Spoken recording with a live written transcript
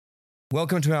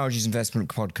Welcome to Alga's Investment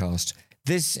Podcast.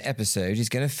 This episode is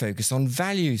going to focus on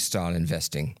value style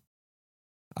investing.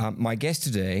 My guest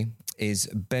today is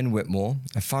Ben Whitmore,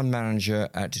 a fund manager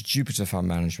at Jupiter Fund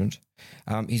Management.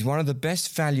 He's one of the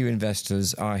best value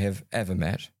investors I have ever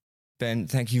met. Ben,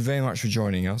 thank you very much for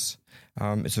joining us.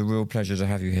 It's a real pleasure to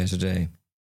have you here today.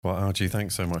 Well, Algie,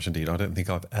 thanks so much indeed. I don't think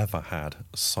I've ever had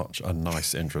such a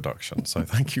nice introduction. So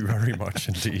thank you very much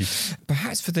indeed.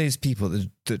 Perhaps for those people that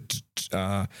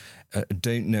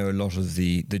don't know a lot of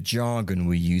the jargon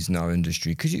we use in our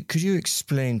industry, could you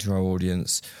explain to our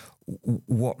audience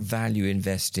what value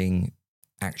investing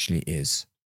actually is?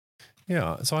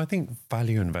 Yeah, so I think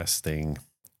value investing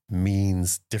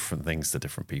means different things to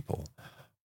different people.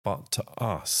 But to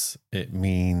us, it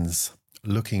means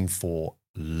looking for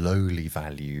lowly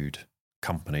valued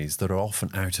companies that are often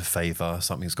out of favor.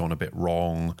 Something's gone a bit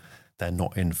wrong. They're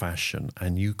not in fashion,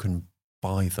 and you can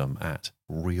buy them at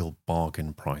real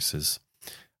bargain prices.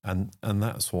 And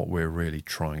that's what we're really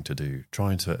trying to do,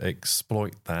 trying to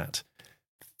exploit that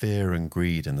fear and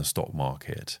greed in the stock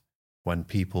market when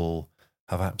people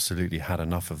have absolutely had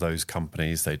enough of those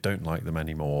companies. They don't like them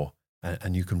anymore.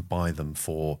 And you can buy them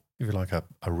for, if you like, a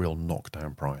real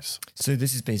knockdown price. So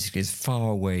this is basically as far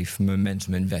away from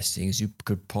momentum investing as you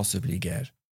could possibly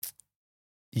get.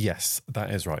 Yes,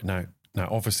 that is right. Now,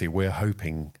 obviously, we're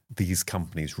hoping these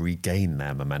companies regain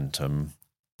their momentum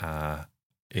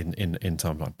in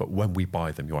terms of, but when we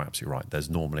buy them, you're absolutely right. There's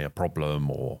normally a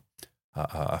problem or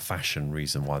a fashion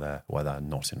reason why they're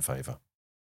not in favour.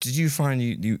 Did you find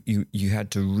you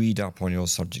had to read up on your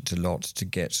subject a lot to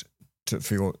get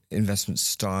for your investment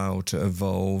style to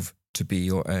evolve to be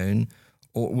your own,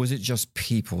 or was it just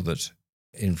people that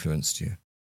influenced you?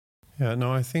 Yeah,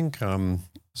 no, I think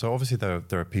so. Obviously, there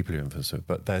are people who influence it,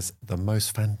 but there's the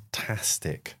most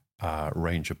fantastic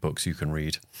range of books you can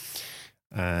read,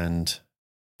 and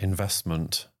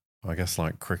investment, I guess,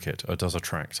 like cricket, it does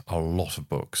attract a lot of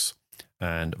books,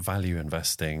 and value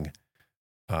investing,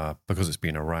 because it's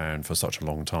been around for such a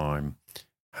long time,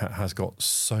 has got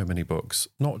so many books,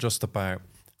 not just about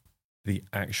the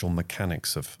actual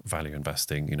mechanics of value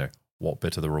investing, what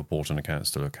bit of the report and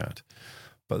accounts to look at,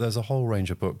 but there's a whole range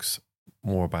of books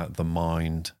more about the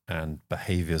mind and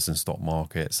behaviors in stock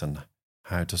markets and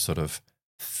how to sort of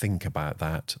think about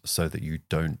that so that you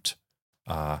don't,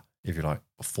 if you like,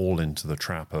 fall into the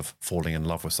trap of falling in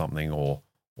love with something or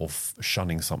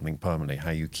shunning something permanently,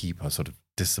 how you keep a sort of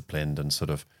disciplined and sort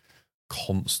of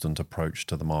constant approach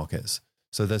to the markets.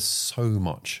 So there's so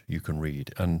much you can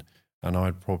read. And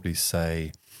I'd probably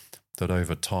say that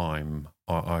over time,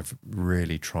 I've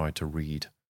really tried to read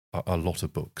a lot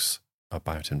of books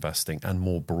about investing and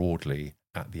more broadly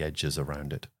at the edges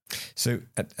around it. So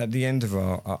at the end of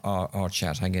our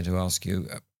chat, I'm going to ask you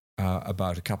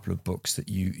about a couple of books that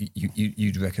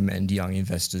you'd recommend young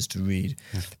investors to read.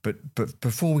 But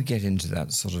before we get into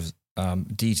that sort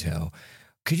of detail,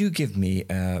 could you give me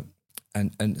an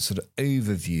sort of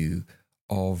overview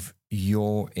of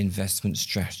your investment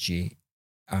strategy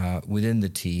within the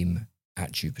team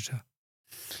at Jupiter?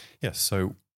 Yes.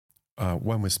 So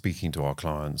when we're speaking to our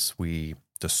clients, we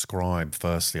describe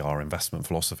firstly our investment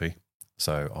philosophy.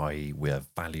 So, i.e., we're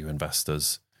value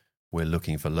investors. We're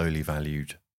looking for lowly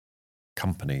valued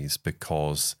companies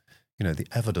because, the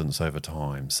evidence over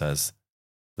time says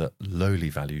that lowly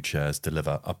valued shares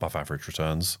deliver above average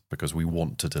returns because we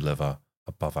want to deliver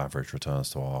above average returns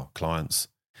to our clients.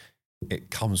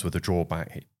 It comes with a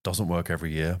drawback. It doesn't work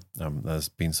every year. There's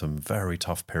been some very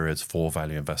tough periods for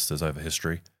value investors over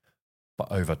history,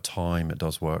 but over time it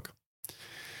does work.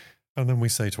 And then we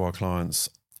say to our clients,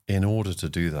 in order to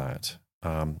do that,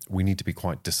 we need to be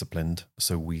quite disciplined.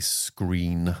 So we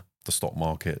screen the stock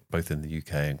market, both in the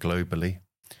UK and globally.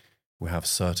 We have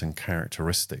certain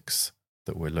characteristics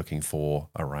that we're looking for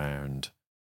around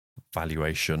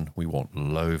valuation. We want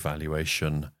low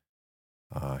valuation.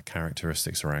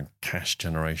 Characteristics around cash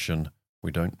generation.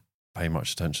 We don't pay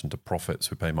much attention to profits.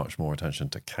 We pay much more attention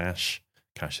to cash.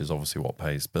 Cash is obviously what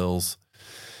pays bills.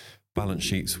 Balance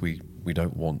sheets, we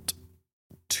don't want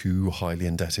too highly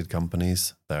indebted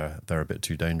companies. They're a bit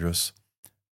too dangerous.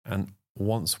 And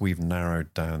once we've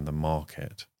narrowed down the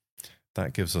market,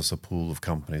 that gives us a pool of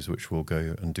companies which we'll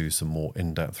go and do some more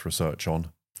in-depth research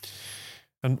on.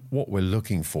 And what we're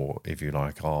looking for, if you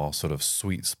like, our sort of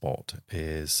sweet spot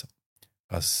is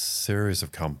a series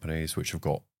of companies which have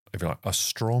got, if you like, a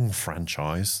strong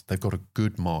franchise. They've got a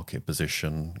good market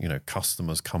position.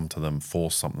 Customers come to them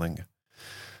for something,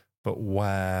 but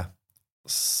where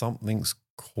something's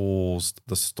caused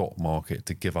the stock market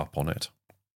to give up on it,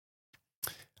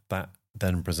 that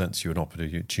then presents you an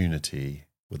opportunity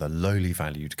with a lowly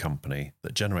valued company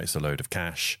that generates a load of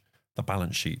cash the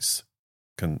balance sheets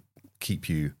can keep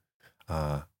you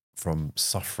from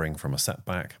suffering from a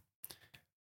setback.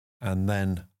 And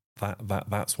then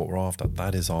that's what we're after.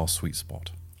 That is our sweet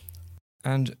spot.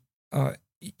 And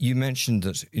you mentioned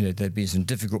that there'd been some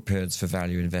difficult periods for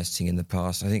value investing in the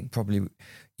past. I think probably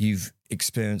you've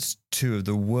experienced two of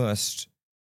the worst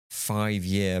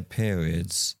 5-year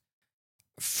periods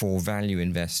for value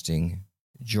investing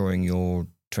during your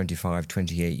 25,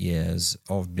 28 years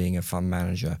of being a fund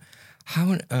manager. How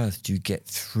on earth do you get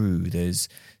through those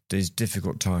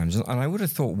difficult times? And I would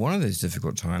have thought one of those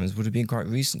difficult times would have been quite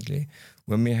recently,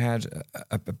 when we had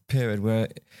a period where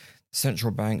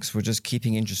central banks were just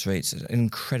keeping interest rates at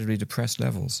incredibly depressed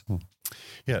levels.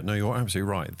 Yeah, no, you're absolutely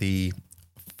right. The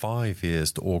 5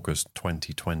 years to August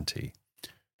 2020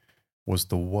 was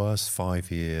the worst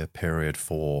 5-year period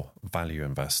for value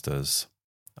investors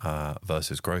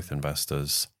versus growth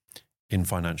investors in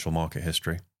financial market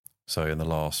history. So in the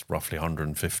last roughly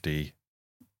 150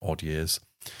 odd years.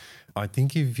 I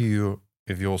think if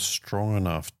you're strong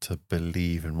enough to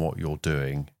believe in what you're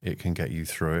doing, it can get you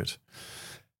through it.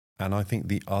 And I think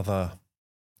the other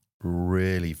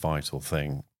really vital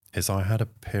thing is I had a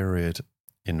period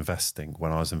investing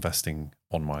when I was investing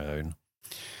on my own.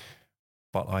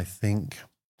 But I think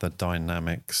the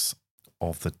dynamics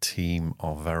of the team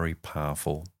are very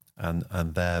powerful, and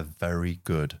they're very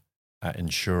good at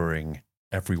ensuring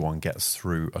everyone gets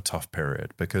through a tough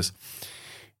period, because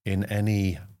in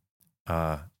any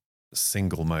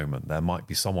single moment, there might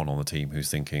be someone on the team who's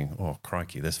thinking, oh,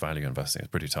 crikey, this value investing is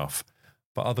pretty tough.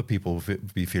 But other people will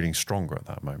be feeling stronger at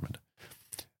that moment.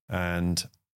 And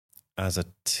as a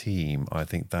team, I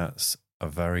think that's a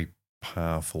very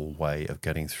powerful way of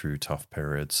getting through tough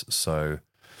periods. So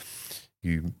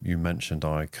you mentioned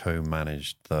I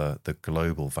co-managed the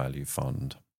Global Value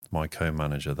Fund. My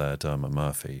co-manager there, Dermot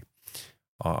Murphy,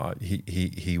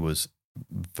 he was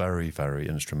very, very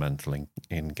instrumental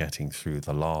in getting through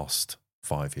the last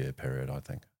 5-year period, I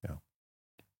think. Yeah.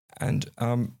 And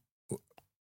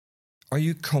are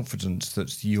you confident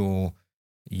that your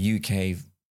UK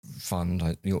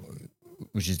fund,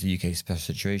 which is the UK Special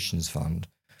Situations Fund,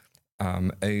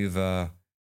 over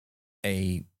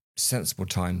a sensible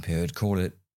time period, call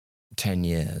it 10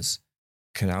 years,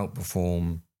 can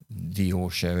outperform the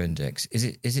all-share index? Is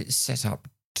it set up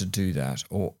to do that,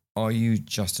 or are you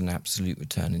just an absolute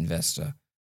return investor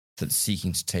that's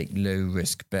seeking to take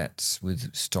low-risk bets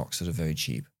with stocks that are very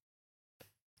cheap?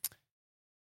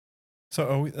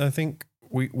 So I think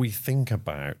we think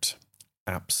about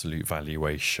absolute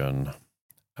valuation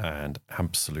and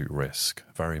absolute risk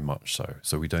very much so.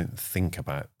 So we don't think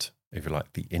about, if you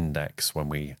like, the index when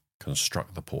we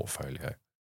construct the portfolio.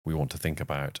 We want to think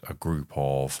about a group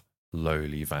of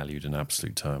lowly valued in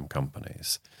absolute term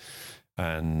companies.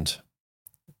 And,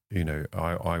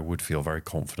 I would feel very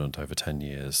confident over 10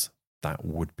 years that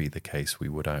would be the case. We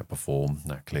would outperform.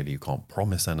 Now, clearly you can't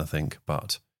promise anything,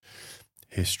 but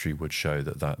history would show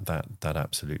that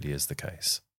absolutely is the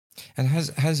case. And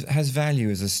has value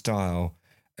as a style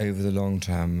over the long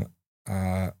term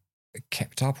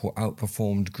kept up or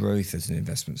outperformed growth as an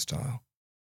investment style?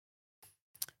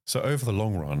 So over the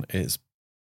long run, it's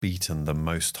beaten the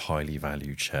most highly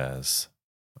valued shares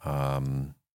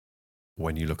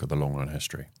when you look at the long run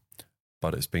history.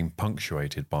 But it's been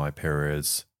punctuated by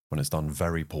periods when it's done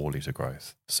very poorly to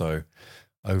growth. So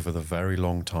over the very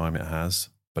long time it has,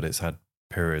 but it's had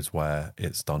periods where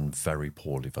it's done very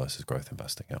poorly versus growth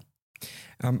investing.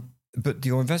 Yeah. But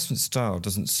your investment style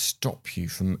doesn't stop you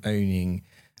from owning,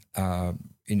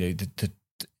 the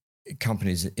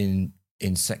companies in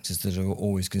sectors that are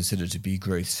always considered to be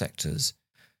growth sectors.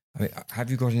 I mean, have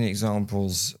you got any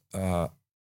examples?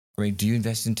 Do you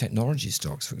invest in technology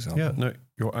stocks, for example? Yeah, no,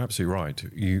 you're absolutely right.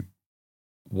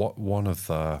 One of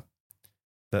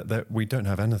that we don't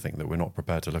have anything that we're not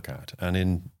prepared to look at, and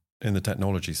in the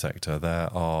technology sector,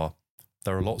 there are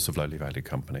lots of lowly valued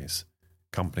companies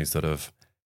that have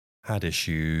had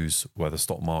issues where the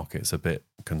stock market's a bit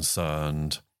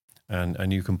concerned,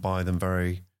 and you can buy them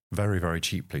very, very, very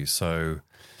cheaply. So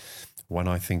when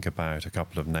I think about a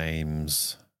couple of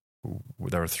names,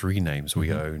 there are 3 names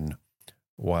we own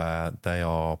where they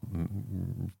are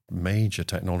major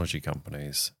technology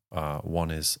companies. One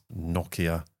is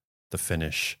Nokia, the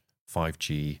Finnish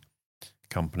 5G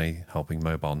company helping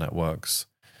mobile networks.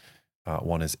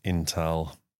 One is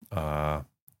Intel,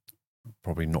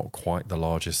 probably not quite the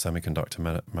largest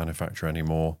semiconductor manufacturer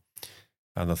anymore.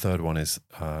 And the third one is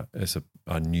a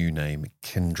new name,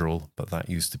 Kyndryl, but that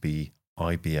used to be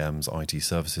IBM's IT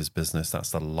services business.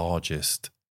 That's the largest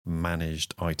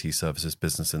managed IT services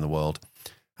business in the world.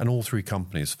 And all 3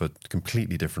 companies, for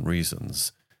completely different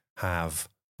reasons, have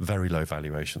very low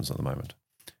valuations at the moment.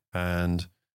 And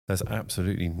there's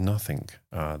absolutely nothing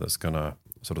that's going to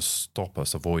sort of stop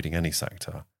us avoiding any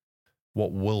sector.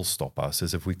 What will stop us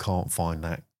is if we can't find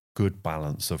that good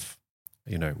balance of,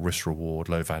 risk reward,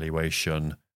 low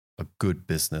valuation, a good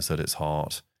business at its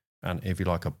heart, and if you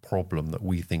like, a problem that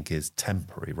we think is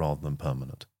temporary rather than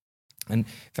permanent. And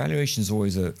valuation is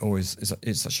always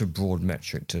it's such a broad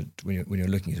metric to when you're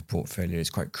looking at a portfolio. It's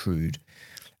quite crude,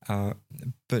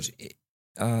 but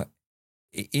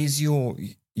is your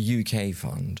UK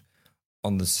fund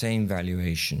on the same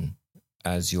valuation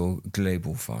as your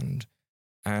global fund,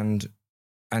 and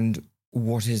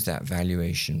what is that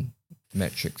valuation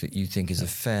metric that you think is a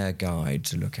fair guide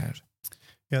to look at?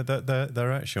 Yeah,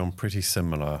 they're actually on pretty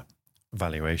similar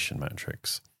valuation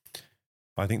metrics.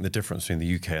 I think the difference between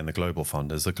the UK and the global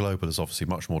fund is the global is obviously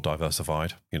much more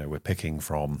diversified. We're picking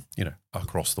from,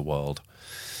 across the world.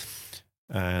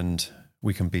 And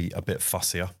we can be a bit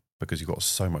fussier because you've got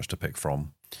so much to pick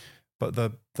from. But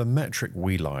the metric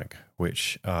we like,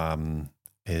 which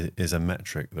is a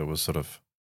metric that was sort of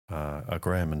a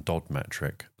Graham and Dodd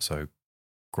metric. So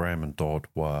Graham and Dodd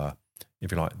were,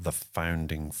 if you like, the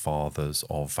founding fathers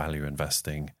of value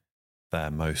investing. Their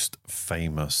most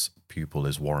famous pupil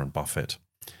is Warren Buffett.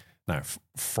 Now,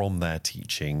 from their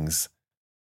teachings,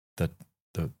 the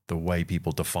way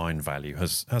people define value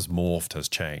has morphed, has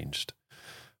changed.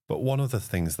 But one of the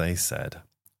things they said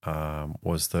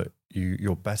was that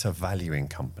you're better valuing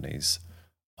companies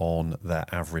on their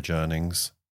average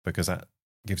earnings, because that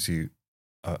gives you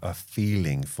a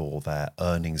feeling for their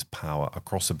earnings power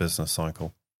across a business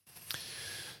cycle.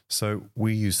 So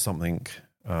we use something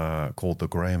called the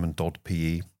Graham and Dodd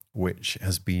PE, which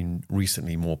has been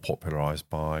recently more popularized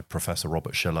by Professor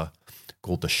Robert Shiller,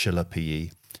 called the Shiller PE.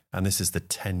 And this is the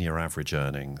 10-year average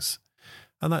earnings.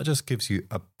 And that just gives you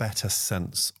a better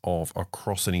sense of,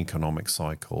 across an economic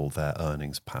cycle, their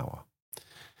earnings power.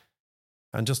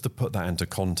 And just to put that into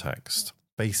context,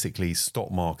 basically stock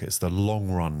markets, the long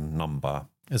run number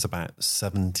is about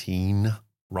 17,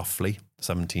 roughly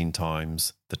 17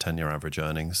 times the 10-year average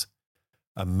earnings.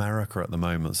 America at the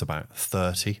moment is about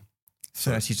 30.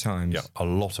 30 times. Yeah, a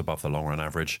lot above the long run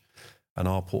average. And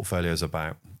our portfolio is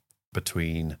about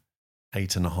between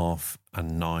 8.5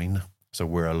 and 9. So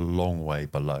we're a long way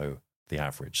below the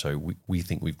average. So we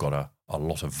think we've got a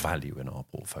lot of value in our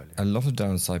portfolio. A lot of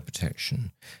downside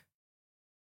protection.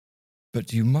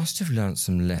 But you must have learnt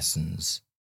some lessons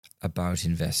about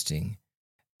investing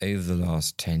over the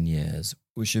last 10 years,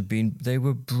 which they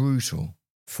were brutal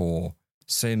for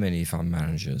so many fund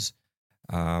managers.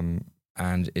 And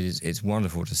it's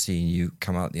wonderful to see you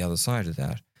come out the other side of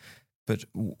that. But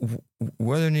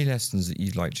were there any lessons that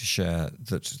you'd like to share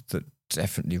that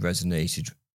definitely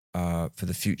resonated for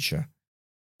the future?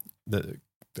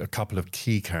 A couple of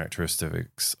key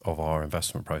characteristics of our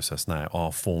investment process now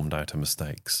are formed out of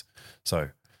mistakes. So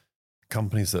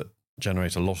companies that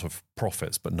generate a lot of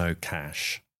profits but no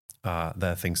cash,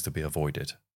 they're things to be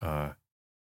avoided.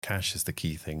 Cash is the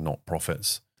key thing, not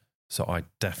profits. So I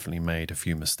definitely made a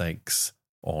few mistakes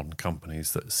on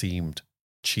companies that seemed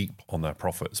cheap on their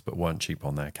profits but weren't cheap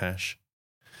on their cash.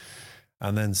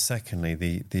 And then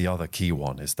secondly, the other key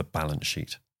one is the balance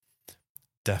sheet.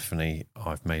 Definitely,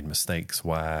 I've made mistakes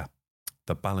where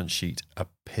the balance sheet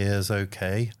appears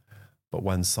okay, but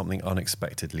when something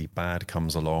unexpectedly bad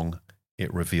comes along,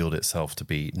 it revealed itself to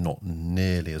be not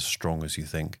nearly as strong as you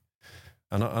think.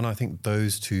 And I think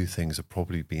those two things have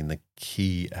probably been the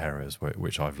key areas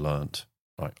which I've learnt,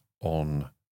 like on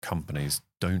companies.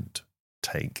 Don't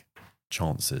take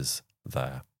chances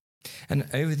there. And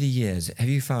over the years, have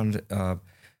you found a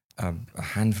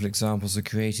handful of examples of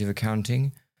creative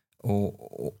accounting,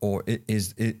 or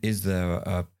is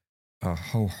there a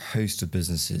whole host of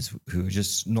businesses who are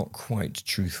just not quite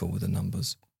truthful with the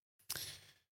numbers?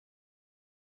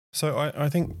 So I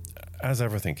think, as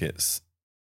everything,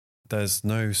 there's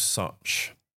no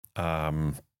such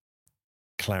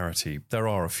clarity. There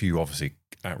are a few, obviously,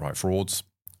 outright frauds,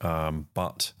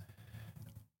 but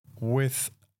with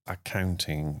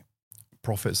accounting,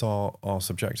 profits are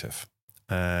subjective,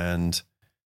 and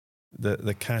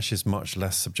the cash is much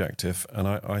less subjective, and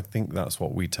I think that's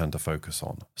what we tend to focus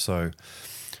on. So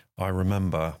I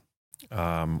remember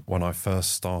when I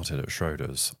first started at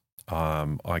Schroders,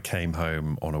 I came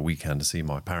home on a weekend to see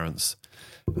my parents,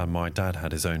 and my dad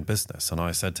had his own business, and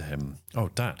I said to him, "Oh,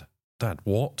 Dad,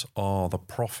 what are the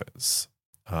profits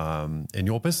in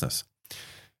your business?"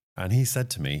 And he said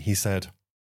to me,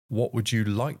 "What would you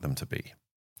like them to be?"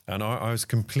 And I was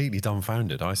completely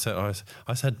dumbfounded. I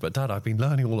said, "But Dad, I've been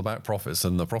learning all about profits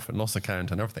and the profit and loss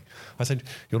account and everything." I said,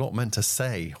 "You're not meant to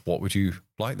say what would you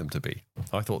like them to be.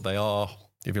 I thought they are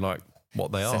if you like,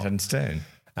 what they Set are. in stone.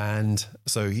 And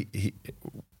so he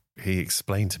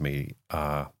explained to me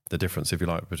the difference, if you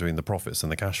like, between the profits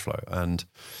and the cash flow. And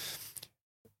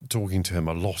talking to him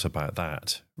a lot about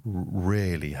that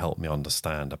really helped me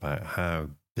understand about how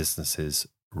businesses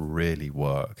really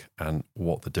work and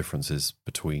what the difference is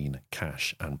between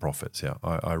cash and profits. Yeah,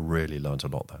 I really learned a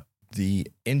lot there. The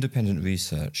independent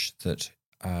research that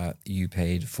you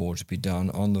paid for to be done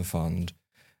on the fund,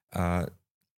 I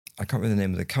can't remember the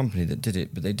name of the company that did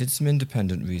it, but they did some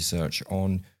independent research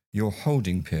on your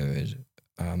holding period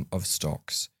of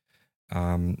stocks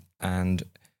and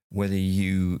whether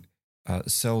you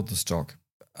sold the stock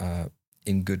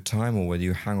in good time or whether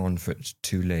you hang on for it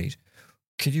too late.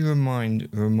 Could you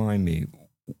remind me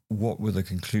what were the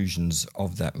conclusions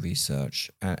of that research,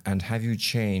 and have you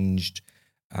changed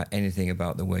anything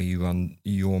about the way you run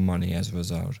your money as a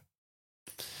result?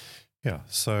 Yeah,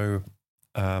 so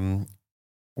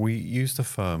we used a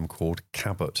firm called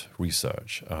Cabot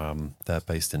Research. They're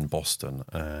based in Boston,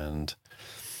 and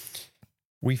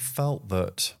we felt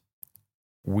that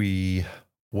we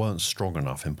weren't strong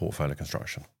enough in portfolio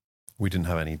construction. We didn't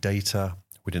have any data.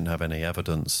 We didn't have any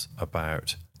evidence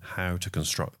about how to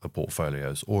construct the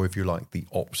portfolios, or if you like, the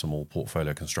optimal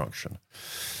portfolio construction.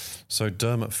 So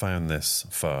Dermot found this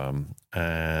firm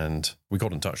and we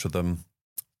got in touch with them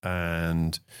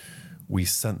and we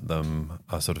sent them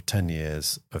a sort of 10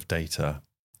 years of data,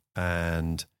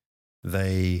 and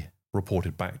they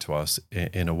reported back to us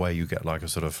in a way you get like a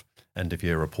sort of end of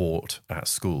year report at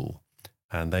school.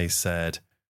 And they said,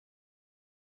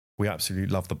 we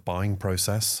absolutely love the buying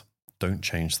process. Don't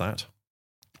change that.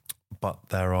 But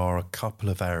there are a couple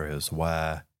of areas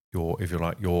where you're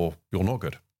not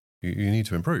good. You need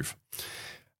to improve.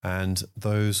 And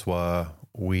those were,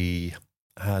 we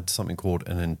had something called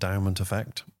an endowment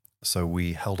effect. So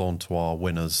we held on to our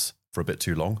winners for a bit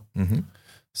too long. Mm-hmm.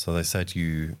 So they said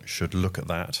you should look at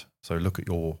that. So look at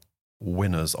your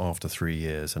winners after 3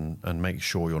 years and make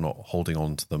sure you're not holding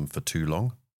on to them for too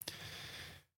long.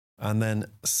 And then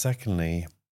secondly,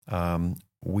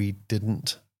 we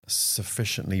didn't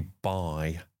sufficiently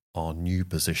buy our new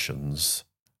positions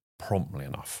promptly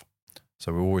enough.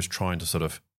 So we're always trying to sort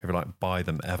of, if you like, buy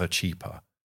them ever cheaper.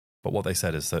 But what they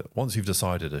said is that once you've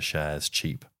decided a share is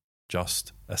cheap,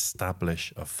 just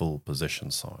establish a full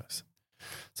position size.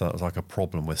 So that was like a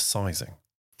problem with sizing.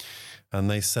 And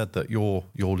they said that you're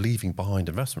leaving behind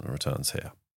investment returns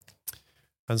here.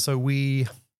 And so we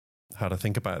had to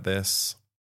think about this.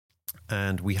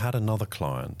 And we had another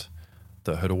client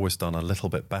that had always done a little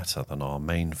bit better than our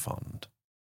main fund.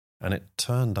 And it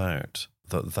turned out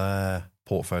that their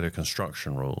portfolio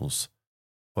construction rules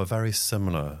were very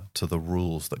similar to the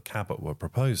rules that Cabot were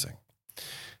proposing.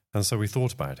 And so we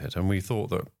thought about it and we thought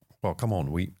that, well, come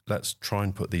on, let's try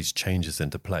and put these changes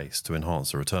into place to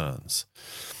enhance the returns.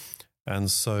 And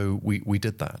so we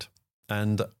did that.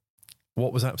 And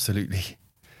what was absolutely,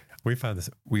 what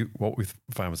we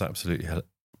found was absolutely,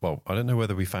 well, I don't know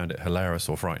whether we found it hilarious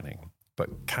or frightening,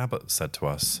 but Cabot said to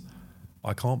us,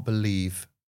 I can't believe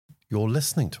you're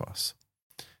listening to us.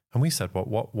 And we said,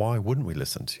 well, why wouldn't we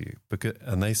listen to you?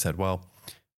 And they said, well,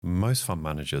 most fund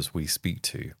managers we speak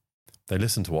to, they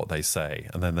listen to what they say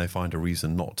and then they find a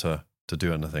reason not to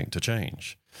do anything to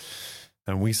change.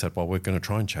 And we said, well, we're going to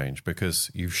try and change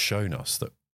because you've shown us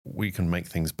that we can make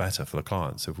things better for the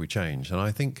clients if we change. And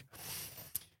I think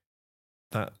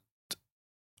that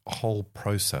whole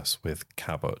process with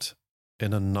Cabot,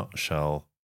 in a nutshell,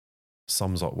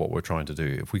 sums up what we're trying to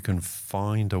do. If we can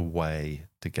find a way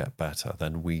to get better,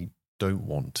 then we don't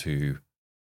want to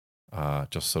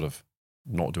just sort of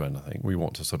not do anything. We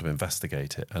want to sort of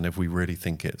investigate it. And if we really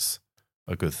think it's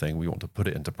a good thing, we want to put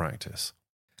it into practice.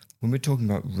 When we're talking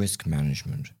about risk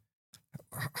management,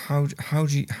 how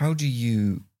do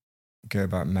you go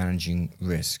about managing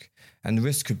risk? And the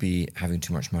risk could be having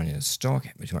too much money in a stock,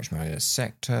 having too much money in a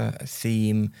sector, a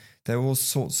theme. There are all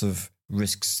sorts of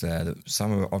risks there that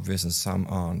some are obvious and some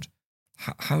aren't.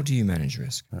 How do you manage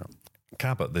risk? Yeah.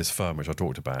 Cabot, this firm which I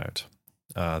talked about,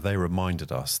 they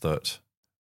reminded us that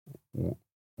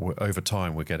over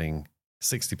time we're getting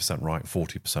 60% right,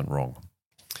 40% wrong.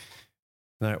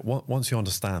 Now, once you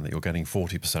understand that you're getting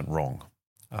 40% wrong,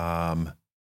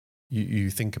 you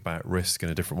think about risk in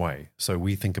a different way. So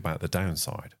we think about the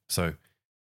downside. So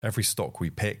every stock we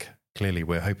pick, clearly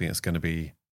we're hoping it's going to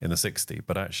be in the 60,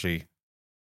 but actually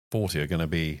 40 are going to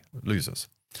be losers.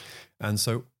 And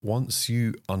so once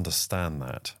you understand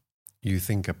that, you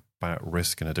think about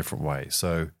risk in a different way.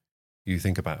 So you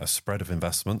think about a spread of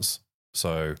investments.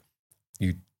 So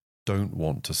you don't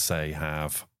want to say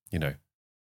have,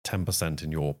 10%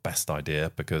 in your best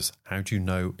idea, because how do you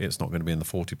know it's not going to be in the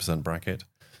 40% bracket?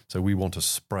 So we want a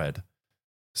spread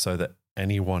so that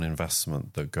any one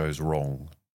investment that goes wrong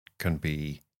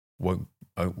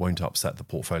won't upset the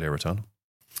portfolio return.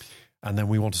 And then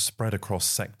we want to spread across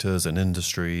sectors and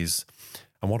industries.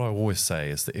 And what I always say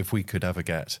is that if we could ever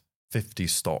get 50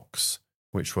 stocks,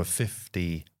 which were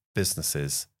 50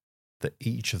 businesses, that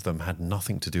each of them had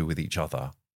nothing to do with each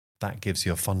other, that gives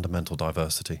you a fundamental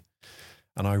diversity.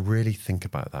 And I really think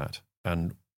about that.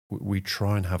 And we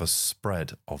try and have a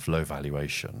spread of low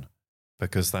valuation,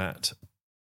 because that,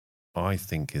 I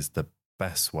think, is the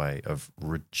best way of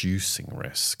reducing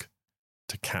risk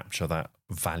to capture that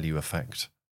value effect,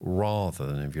 rather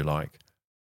than, if you like,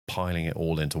 piling it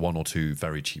all into one or two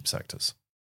very cheap sectors.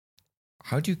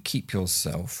 How do you keep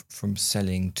yourself from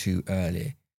selling too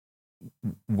early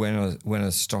when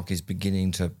a stock is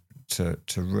beginning to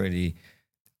really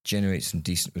generate some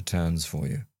decent returns for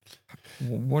you?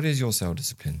 What is your sell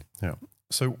discipline? Yeah.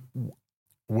 So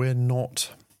we're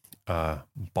not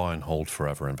buy and hold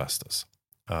forever investors.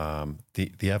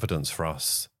 The evidence for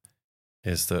us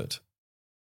is that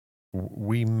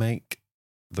we make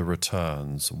the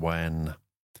returns when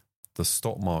the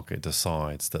stock market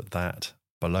decides that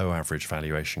below average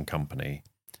valuation company,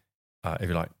 if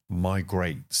you like,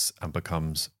 migrates and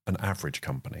becomes an average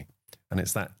company. And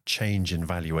it's that change in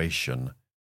valuation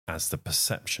as the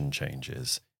perception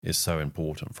changes is so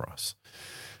important for us.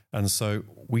 And so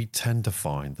we tend to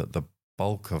find that the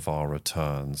bulk of our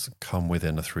returns come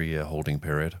within a 3-year holding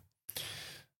period.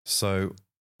 So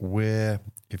we're,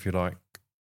 if you like,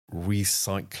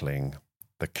 recycling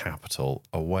the capital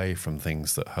away from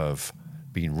things that have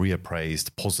been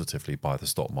reappraised positively by the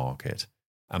stock market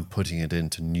and putting it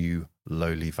into new,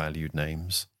 lowly valued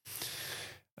names.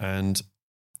 And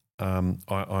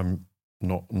I'm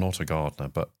not a gardener,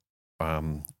 but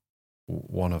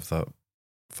one of the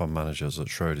fund managers at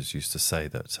Schroders used to say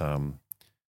that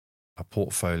a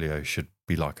portfolio should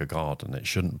be like a garden. It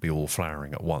shouldn't be all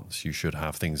flowering at once. You should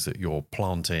have things that you're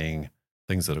planting,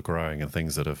 things that are growing, and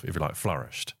things that have, if you like,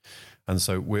 flourished. And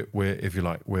so we're if you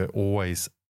like, we're always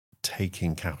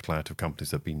taking capital out of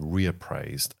companies that have been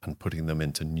reappraised and putting them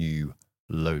into new,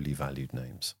 lowly valued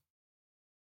names.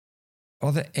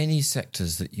 Are there any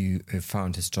sectors that you have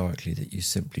found historically that you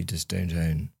simply just don't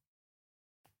own?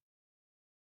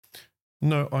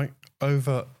 No,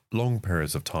 over long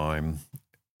periods of time,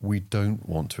 we don't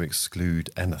want to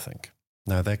exclude anything.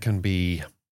 Now, there can be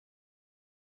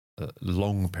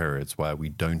long periods where we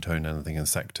don't own anything in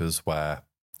sectors where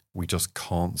we just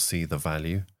can't see the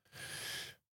value.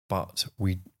 But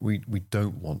we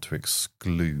don't want to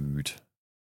exclude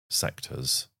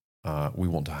sectors. We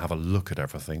want to have a look at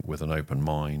everything with an open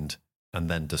mind and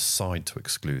then decide to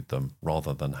exclude them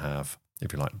rather than have,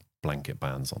 if you like, blanket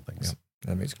bans on things. Yeah,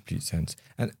 that makes complete sense.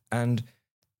 And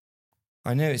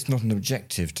I know it's not an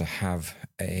objective to have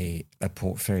a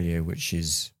portfolio which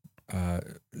is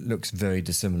looks very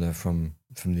dissimilar from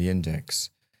the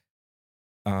index.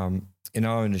 In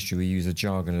our industry, we use a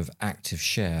jargon of active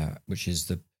share, which is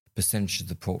the percentage of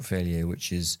the portfolio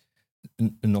which is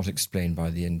not explained by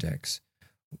the index.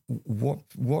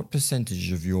 What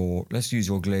percentage of your, let's use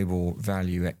your global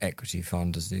value equity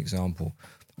fund as the example,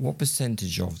 what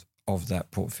percentage of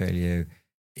that portfolio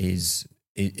is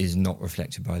not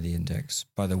reflected by the index,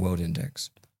 by the world index?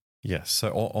 Yes.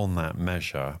 So on that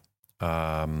measure,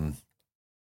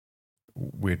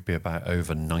 we'd be about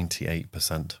over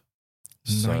 98%.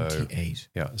 98.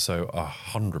 Yeah. So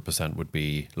 100% would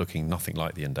be looking nothing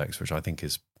like the index, which I think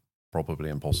is probably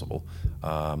impossible.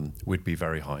 We'd be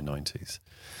very high 90s.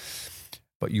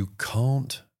 But you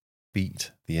can't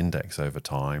beat the index over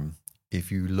time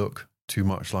if you look too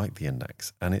much like the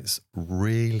index. And it's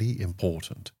really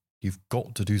important. You've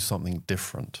got to do something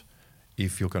different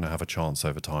if you're going to have a chance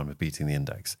over time of beating the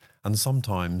index. And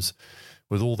sometimes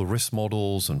with all the risk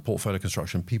models and portfolio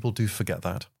construction, people do forget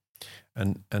that.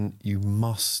 And you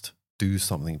must do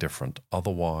something different.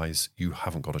 Otherwise, you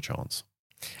haven't got a chance.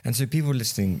 And so people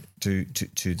listening to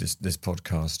this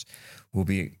podcast will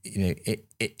be,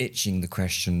 itching the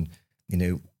question,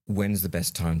 when's the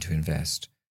best time to invest?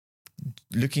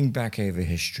 Looking back over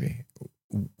history,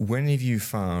 when have you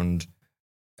found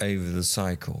over the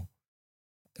cycle,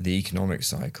 the economic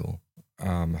cycle,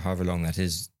 however long that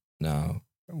is now,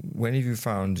 when have you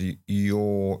found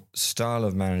your style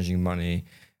of managing money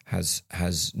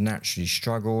has naturally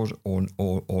struggled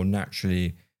or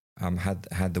naturally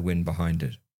had the wind behind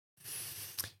it?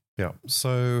 Yeah,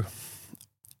 so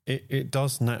it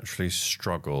does naturally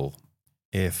struggle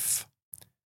if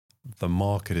the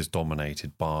market is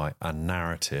dominated by a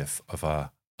narrative of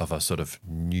a sort of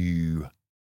new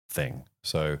thing.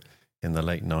 So in the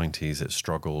late 90s, it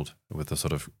struggled with the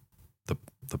sort of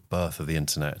the birth of the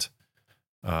internet,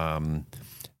 and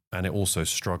it also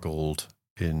struggled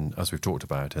in, as we've talked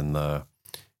about, in the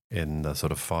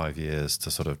sort of 5 years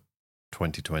to sort of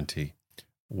 2020,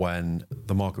 when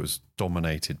the market was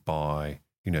dominated by,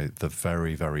 the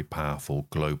very, very powerful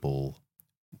global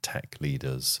tech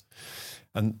leaders.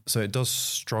 And so it does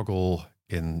struggle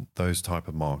in those type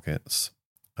of markets.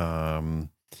 And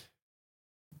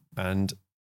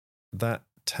that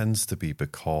tends to be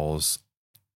because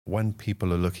when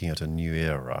people are looking at a new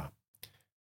era,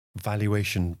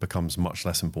 valuation becomes much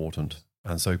less important.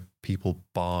 And so people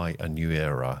buy a new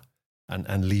era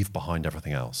and leave behind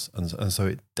everything else. And so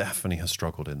it definitely has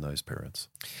struggled in those periods.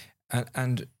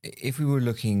 And if we were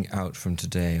looking out from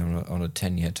today on a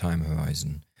 10-year time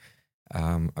horizon,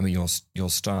 your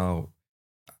style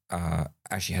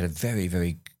actually had a very,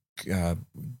 very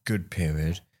good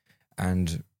period,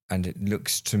 and it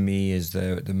looks to me as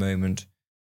though at the moment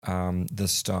the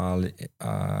style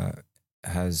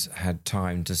has had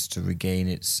time just to regain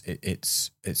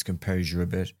its composure a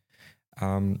bit.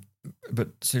 But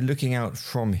so looking out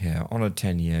from here on a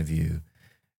 10-year view,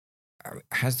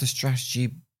 has the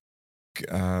strategy?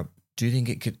 Do you think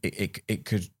it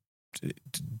could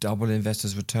double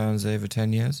investors' returns over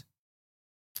 10 years?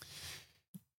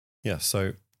 Yeah.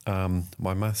 So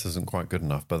my maths isn't quite good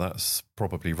enough, but that's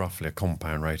probably roughly a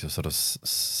compound rate of sort of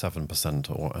 7%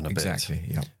 or and a bit. Exactly.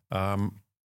 Yeah.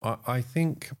 I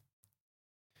think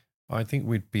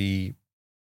we'd be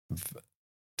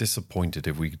disappointed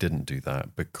if we didn't do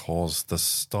that, because the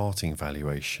starting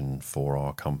valuation for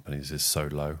our companies is so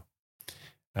low.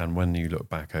 And when you look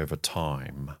back over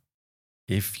time,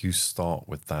 if you start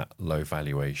with that low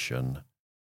valuation,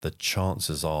 the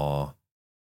chances are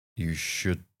you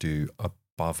should do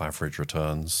above average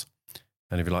returns.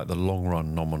 And if you like, the long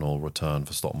run nominal return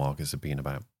for stock markets have been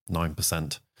about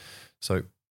 9%. So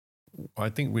I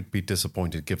think we'd be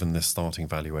disappointed given this starting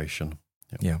valuation.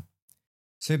 Yeah.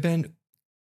 So Ben,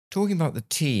 talking about the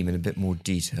team in a bit more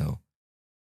detail,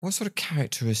 what sort of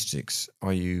characteristics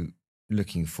are you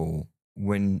looking for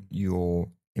when you're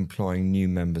employing new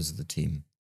members of the team?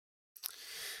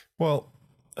 Well,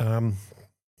 I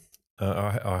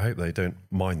hope they don't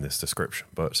mind this description,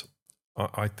 but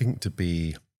I think to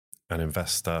be an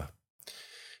investor,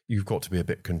 you've got to be a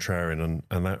bit contrarian,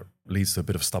 and that leads to a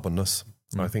bit of stubbornness.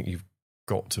 I think you've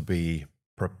got to be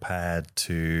prepared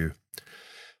to,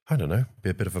 be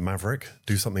a bit of a maverick,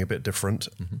 do something a bit different.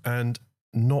 And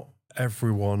not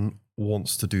everyone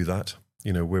wants to do that.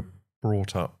 We're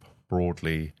brought up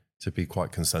broadly to be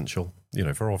quite consensual,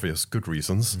 for obvious good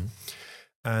reasons.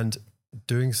 And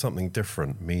doing something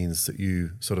different means that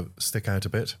you sort of stick out a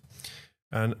bit.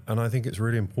 And I think it's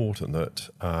really important that,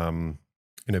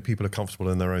 people are comfortable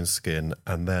in their own skin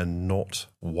and they're not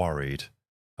worried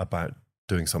about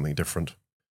doing something different,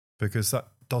 because that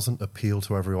doesn't appeal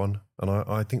to everyone. And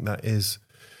I think that is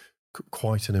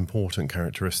quite an important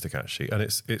characteristic, actually. And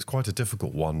it's quite a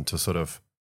difficult one to sort of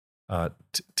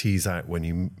tease out when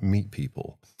you meet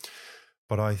people.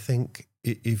 But I think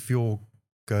if you're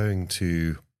going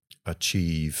to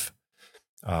achieve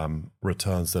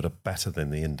returns that are better than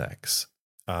the index,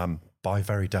 by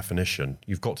very definition,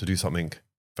 you've got to do something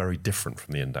very different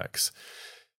from the index.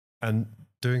 And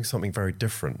doing something very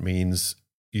different means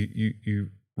you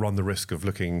run the risk of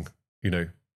looking,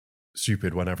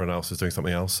 stupid when everyone else is doing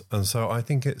something else. And so I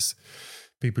think it's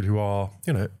people who are,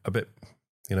 a bit,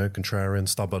 contrarian,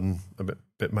 stubborn, a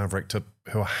bit maverick,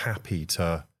 who are happy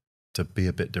to be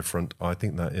a bit different. I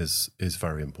think that is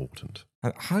very important.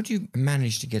 How do you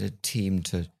manage to get a team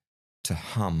to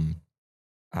hum,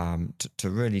 to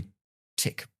really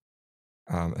tick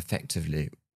effectively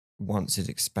once it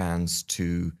expands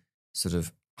to sort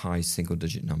of high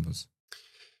single-digit numbers?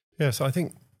 Yes, I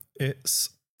think it's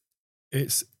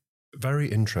very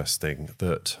interesting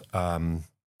that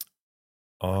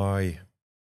I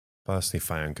personally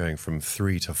found going from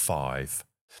 3 to 5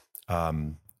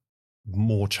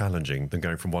 more challenging than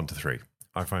going from 1 to 3.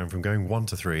 I found from going 1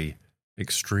 to 3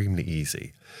 extremely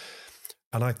easy.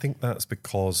 And I think that's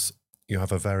because you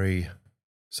have a very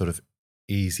sort of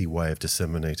easy way of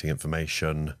disseminating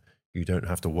information. You don't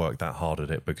have to work that hard at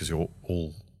it because you're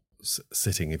all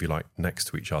sitting, if you like, next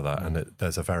to each other, and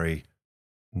there's a very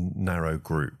narrow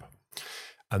group.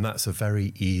 And that's a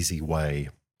very easy way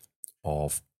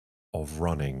of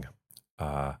running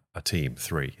a team.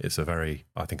 3. It's a very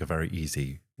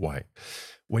easy way.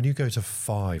 When you go to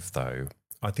 5, though,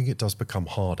 I think it does become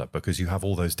harder because you have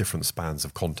all those different spans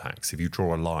of contacts. If you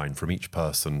draw a line from each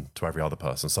person to every other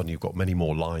person, suddenly you've got many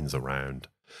more lines around.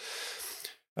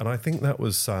 And I think that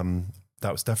was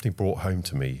definitely brought home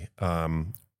to me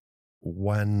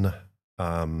when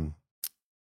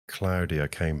Claudia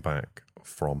came back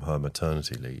from her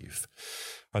maternity leave,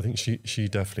 I think she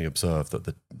definitely observed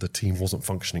that the team wasn't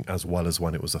functioning as well as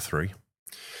when it was a three.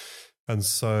 And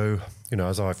so,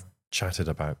 as I've chatted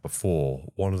about before,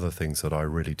 one of the things that I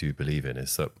really do believe in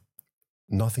is that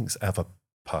nothing's ever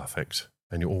perfect,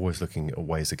 and you're always looking at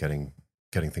ways of getting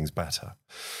things better.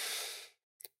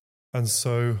 And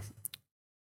so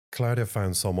Claudia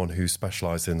found someone who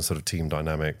specialized in sort of team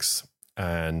dynamics,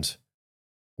 and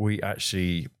we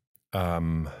actually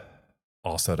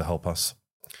asked her to help us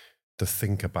to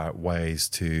think about ways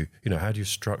to, how do you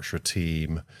structure a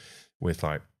team with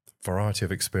like variety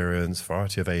of experience,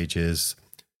 variety of ages,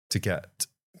 to get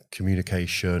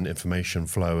communication, information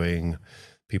flowing,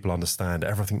 people understand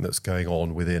everything that's going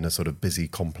on within a sort of busy,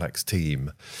 complex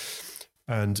team.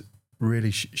 And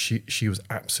really, she was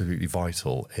absolutely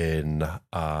vital in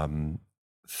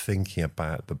thinking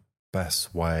about the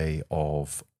best way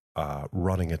of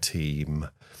running a team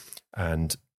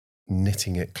and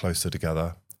knitting it closer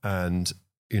together. And,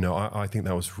 I think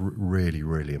that was really,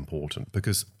 really important,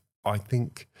 because I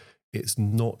think it's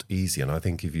not easy. And I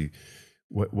think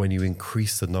when you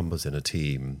increase the numbers in a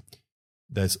team,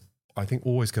 there's, I think,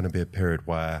 always going to be a period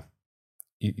where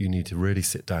you need to really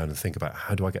sit down and think about,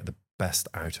 how do I get the best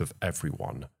out of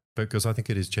everyone? Because I think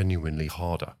it is genuinely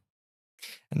harder.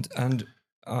 And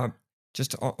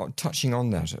just touching on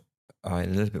that in a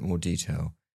little bit more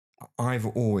detail, I've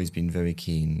always been very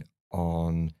keen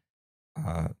on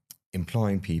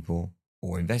employing people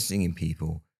or investing in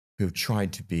people who have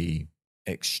tried to be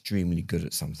extremely good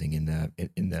at something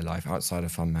in their life outside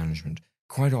of fund management.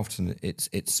 Quite often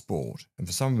it's sport, and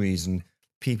for some reason,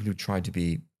 people who try to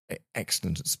be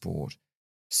excellent at sport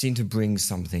seem to bring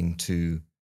something to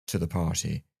the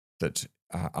party that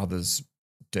others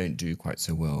don't do quite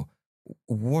so well.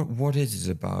 What is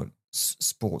it about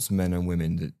sportsmen and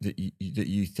women that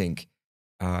you think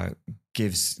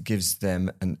gives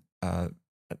them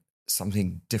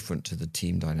something different to the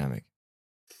team dynamic?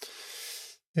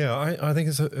 Yeah, I think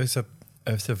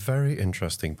it's a very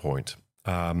interesting point.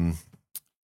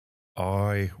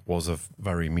 I was a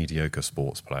very mediocre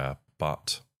sports player,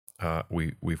 but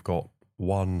we've got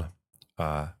one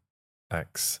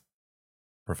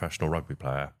ex-professional rugby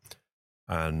player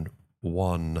and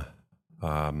one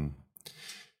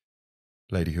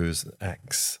lady who is an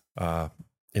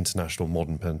ex-international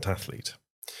modern pentathlete.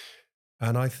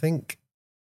 And I think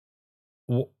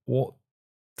what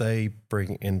they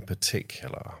bring in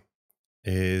particular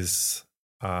is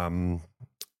a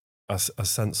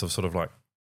sense of sort of like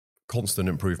constant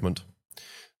improvement.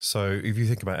 So if you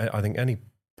think about it, I think any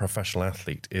professional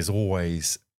athlete is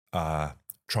always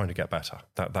trying to get better.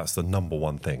 That's the number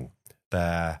one thing.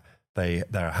 They're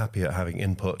happy at having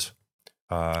input.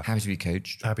 Happy to be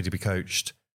coached.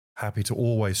 Happy to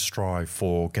always strive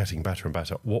for getting better and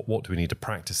better. What do we need to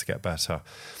practice to get better?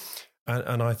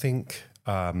 And I think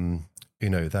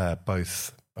they're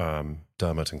both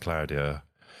Dermot and Claudia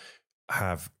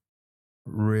have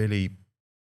really,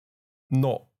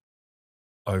 not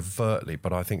overtly,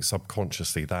 but I think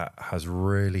subconsciously, that has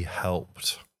really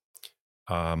helped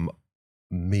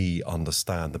me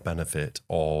understand the benefit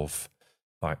of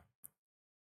like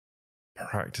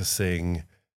practicing,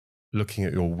 looking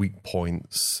at your weak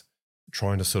points,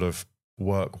 trying to sort of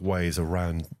work ways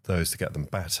around those to get them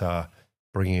better,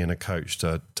 bringing in a coach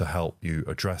to help you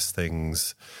address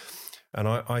things. And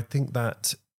I think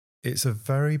that it's a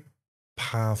very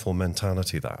powerful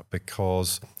mentality, that,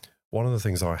 because one of the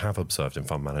things I have observed in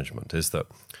fund management is that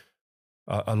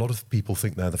a lot of people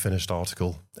think they're the finished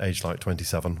article, aged like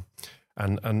 27.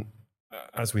 And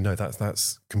as we know,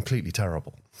 that's completely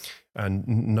terrible. And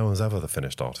no one's ever the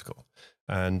finished article.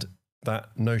 And that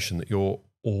notion that you're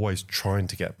always trying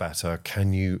to get better,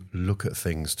 can you look at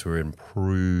things to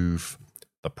improve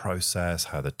the process,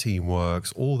 how the team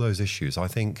works, all those issues. I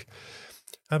think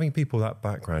having people with that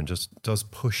background just does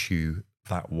push you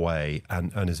that way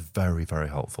and is very, very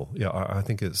helpful. Yeah, I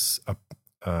think it's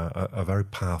a very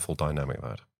powerful dynamic,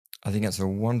 that. I think that's a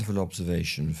wonderful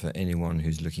observation for anyone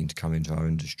who's looking to come into our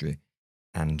industry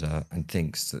and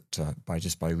thinks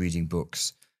that by reading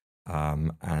books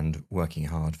and working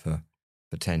hard for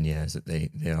 10 years that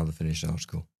they are the finished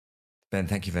article. Ben,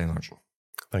 thank you very much.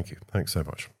 Thank you. Thanks so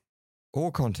much. All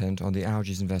content on the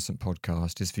Algaes Investment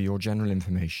Podcast is for your general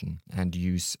information and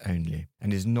use only,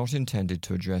 and is not intended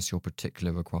to address your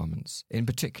particular requirements. In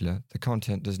particular, the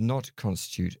content does not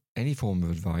constitute any form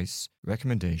of advice,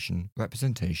 recommendation,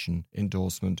 representation,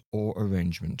 endorsement, or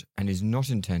arrangement, and is not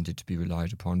intended to be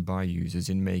relied upon by users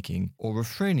in making or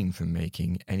refraining from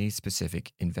making any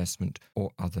specific investment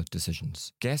or other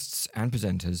decisions. Guests and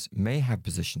presenters may have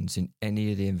positions in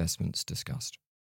any of the investments discussed.